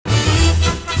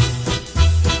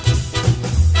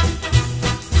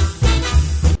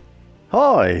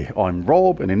Hi, I'm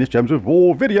Rob, and in this Gems of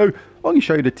War video, I'm going to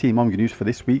show you the team I'm going to use for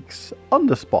this week's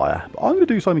Underspire. But I'm going to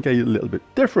do something a little bit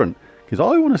different, because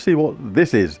I want to see what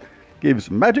this is. Gives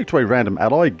magic to a random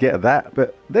ally, get that,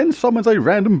 but then summons a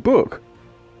random book.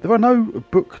 There are no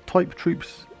book-type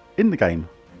troops in the game,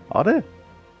 are there?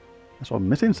 So I'm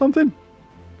missing something?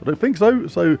 I don't think so.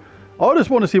 So I just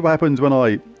want to see what happens when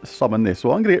I summon this. So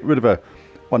I'm going to get rid of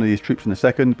one of these troops in a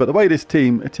second, but the way this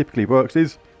team typically works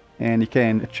is, and you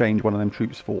can change one of them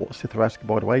troops for Sitharask,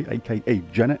 by the way, aka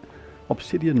Janet.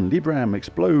 Obsidian Libram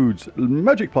explodes,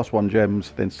 magic +1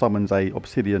 gems, then summons a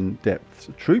Obsidian Depths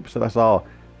troop. So that's our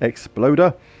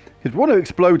exploder. Because we want to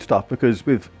explode stuff, because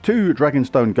with 2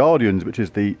 Dragonstone Guardians, which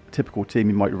is the typical team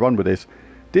you might run with this,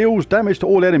 deals damage to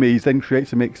all enemies, then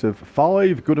creates a mix of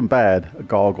 5 good and bad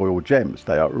gargoyle gems.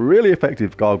 They are really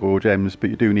effective gargoyle gems, but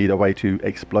you do need a way to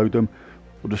explode them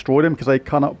or destroy them, because they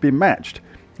cannot be matched.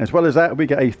 As well as that, we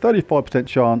get a 35%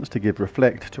 chance to give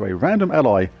Reflect to a random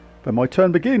ally when my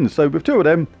turn begins. So with 2 of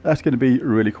them, that's going to be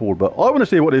really cool. But I want to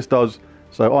see what this does,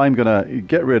 so I'm going to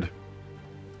get rid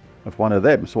of one of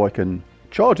them so I can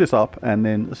charge this up and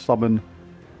then summon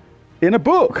in a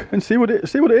book and see what it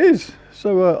is.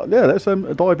 So yeah, let's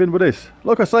dive in with this.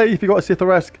 Like I say, if you've got a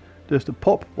Sitharask, just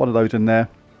pop one of those in there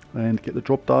and get the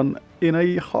job done in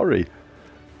a hurry.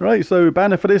 Right, so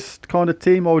banner for this kind of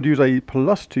team, I would use a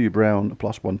 +2 brown,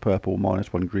 +1 purple,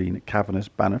 -1 green Cavernous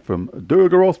banner from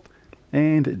Durgaroth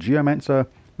and Geomancer.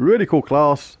 Really cool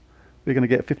class. We're going to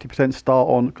get 50% start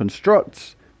on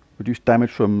constructs, reduce damage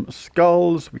from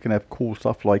skulls. We can have cool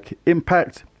stuff like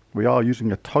impact. We are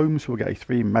using a tome, so we'll get a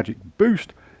 3 magic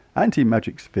boost,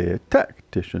 anti-magic sphere,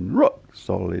 tactician, rock,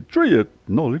 solid, triad,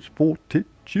 knowledge,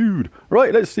 fortitude.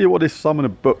 Right, let's see what this summon a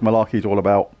book malarkey is all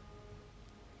about.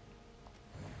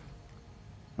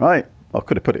 Right, I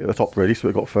could have put it at the top really, so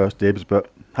it got first dibs,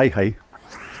 but hey,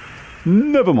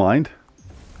 never mind.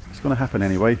 It's going to happen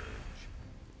anyway.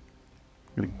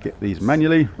 I'm going to get these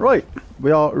manually. Right,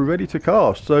 we are ready to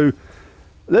cast, so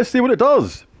let's see what it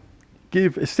does.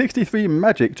 Give 63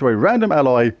 magic to a random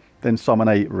ally, then summon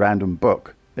a random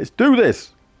book. Let's do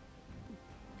this.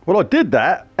 Well, I did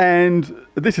that, and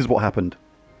this is what happened.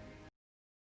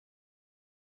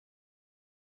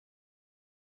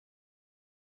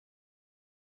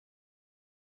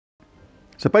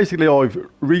 So basically I've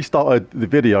restarted the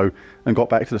video and got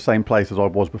back to the same place as I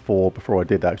was before I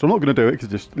did that. So I'm not going to do it because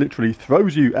it just literally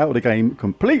throws you out of the game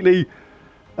completely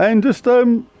and just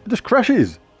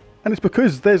crashes. And it's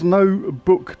because there's no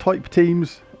book type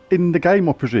teams in the game,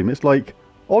 I presume. It's like,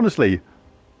 honestly,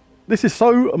 this is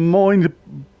so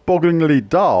mind-bogglingly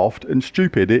daft and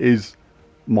stupid. It is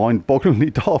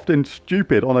mind-bogglingly daft and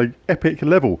stupid on an epic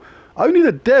level. Only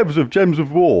the devs of Gems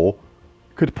of War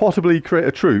could possibly create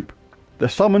a troop that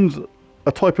summons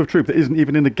a type of troop that isn't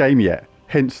even in the game yet,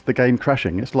 hence the game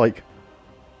crashing. It's like,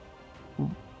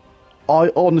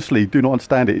 I honestly do not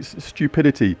understand it. It's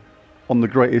stupidity on the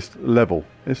greatest level.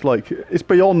 It's like, it's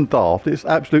beyond daft. It's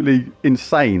absolutely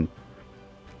insane.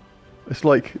 It's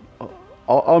like,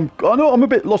 I know I'm a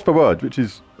bit lost for words, which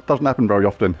doesn't happen very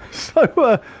often.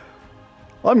 So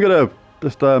I'm gonna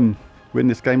just win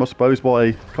this game, I suppose,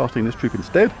 by casting this troop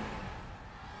instead.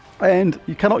 And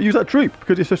you cannot use that troop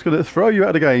because it's just going to throw you out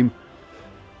of the game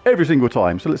every single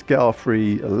time. So let's get our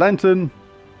free lantern.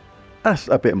 That's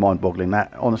a bit mind-boggling,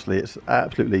 that. Honestly, it's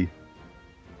absolutely...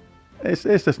 It's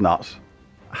just nuts.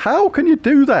 How can you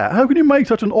do that? How can you make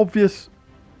such an obvious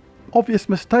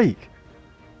mistake?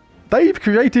 They've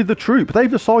created the troop.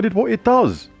 They've decided what it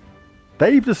does.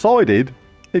 They've decided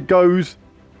it goes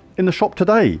in the shop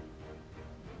today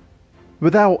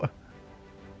without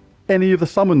any of the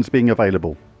summons being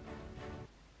available.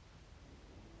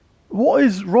 What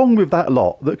is wrong with that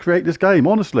lot that create this game,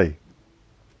 honestly?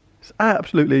 It's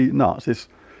absolutely nuts. It's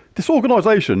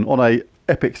disorganisation on a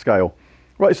epic scale.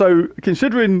 Right, so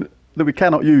considering that we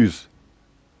cannot use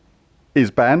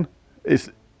Isban,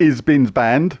 Isbin's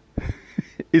banned.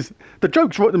 The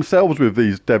jokes write themselves with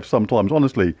these devs sometimes,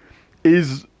 honestly.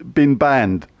 Isbin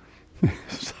banned.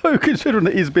 So considering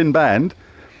that Isbin banned,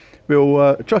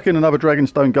 we'll chuck in another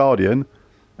Dragonstone Guardian.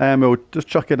 And we'll just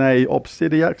chuck in a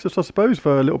Obsidiaxis, I suppose,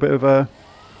 for a little bit of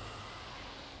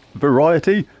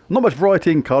variety. Not much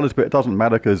variety in colours, but it doesn't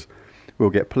matter because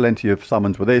we'll get plenty of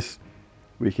summons with this.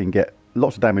 We can get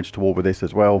lots of damage to all with this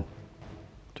as well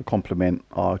to complement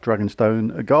our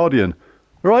Dragonstone Guardian.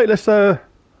 Right, let's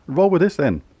roll with this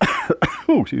then.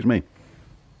 Oh, excuse me.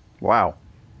 Wow.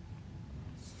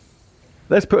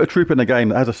 Let's put a troop in the game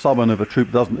that has a summon of a troop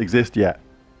that doesn't exist yet.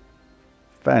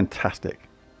 Fantastic.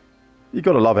 You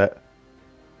gotta love it.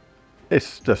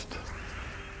 It's just...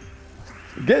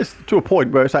 It gets to a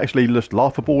point where it's actually just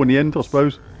laughable in the end, I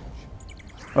suppose.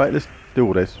 Right, let's do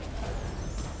all this.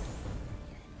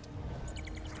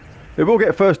 It will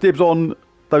get first dibs on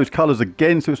those colours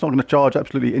again, so it's not going to charge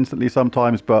absolutely instantly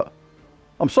sometimes, but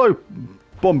I'm so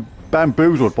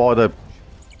bamboozled by the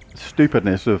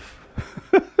stupidness of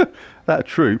that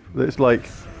troop that it's like,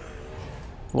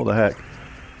 what the heck?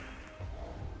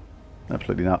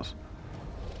 Absolutely nuts.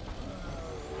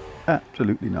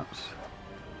 Absolutely nuts.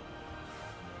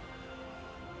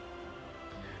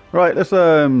 Right, let's see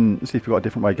if we've got a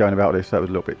different way of going about this. That was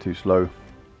a little bit too slow.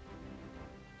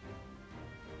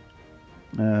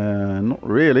 Not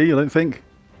really, I don't think.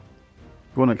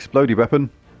 You want an explodey weapon?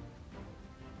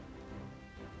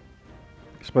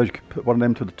 I suppose you could put one of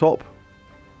them to the top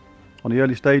on the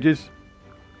early stages.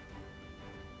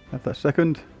 Have that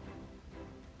second.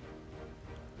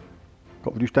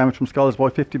 Got reduced damage from skulls by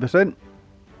 50%.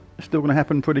 It's still going to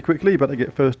happen pretty quickly, but they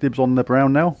get first dibs on the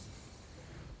brown now.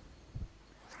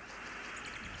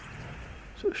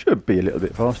 So it should be a little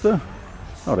bit faster.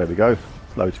 Oh, there we go.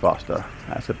 Loads faster.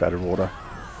 That's a better order.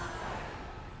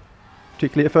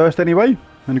 Particularly at first anyway.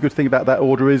 And the good thing about that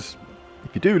order is,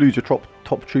 if you do lose your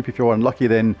top troop, if you're unlucky,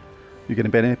 then you're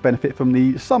going to benefit from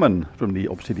the summon from the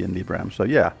Obsidian Libram. So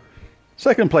yeah,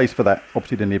 second place for that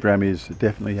Obsidian Libram is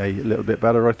definitely a little bit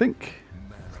better, I think.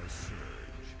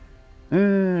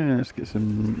 Let's get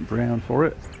some brown for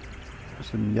it.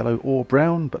 Some yellow or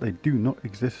brown, but they do not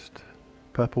exist.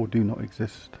 Purple do not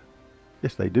exist.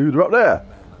 Yes, they do. They're up there.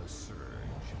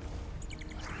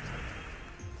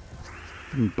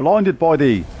 I'm blinded by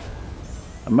the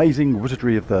amazing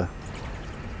wizardry of the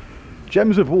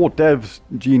Gems of War devs'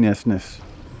 geniusness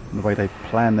and the way they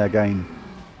plan their game.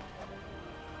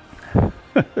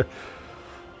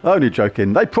 Only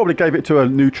joking. They probably gave it to a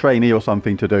new trainee or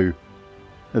something to do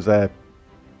as their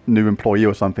new employee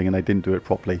or something, and they didn't do it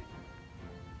properly.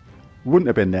 Wouldn't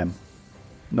have been them.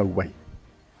 No way.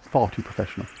 Far too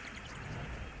professional.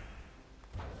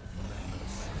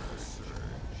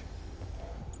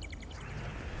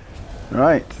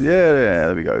 Right, yeah,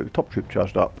 there we go. Top troop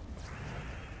charged up.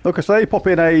 Like I say, pop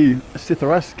in a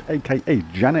Sitharask, aka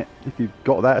Janet. If you've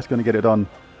got that, it's going to get it done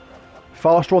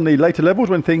faster on the later levels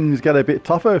when things get a bit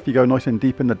tougher, if you go nice and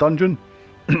deep in the dungeon.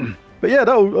 But yeah,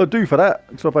 that'll do for that.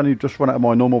 So I've only just run out of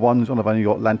my normal ones, and I've only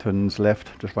got lanterns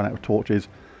left, just run out of torches.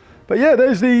 But yeah,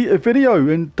 there's the video,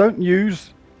 and don't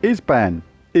use isban.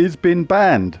 Is been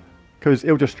banned, because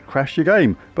it'll just crash your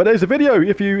game. But there's a video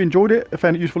if you enjoyed it,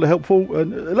 found it useful and helpful,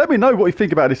 and let me know what you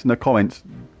think about this in the comments.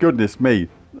 Goodness me.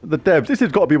 The devs, this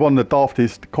has got to be one of the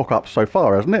daftest cock-ups so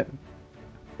far, hasn't it?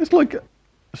 It's like,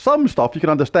 some stuff you can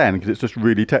understand because it's just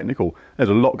really technical. There's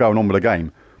a lot going on with the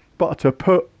game. But to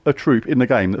put a troop in the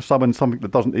game that summons something that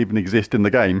doesn't even exist in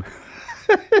the game,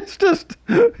 it's just,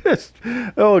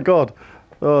 oh god.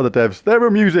 Oh, the devs. They're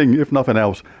amusing, if nothing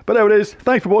else. But there it is.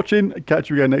 Thanks for watching.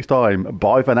 Catch you again next time.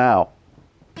 Bye for now.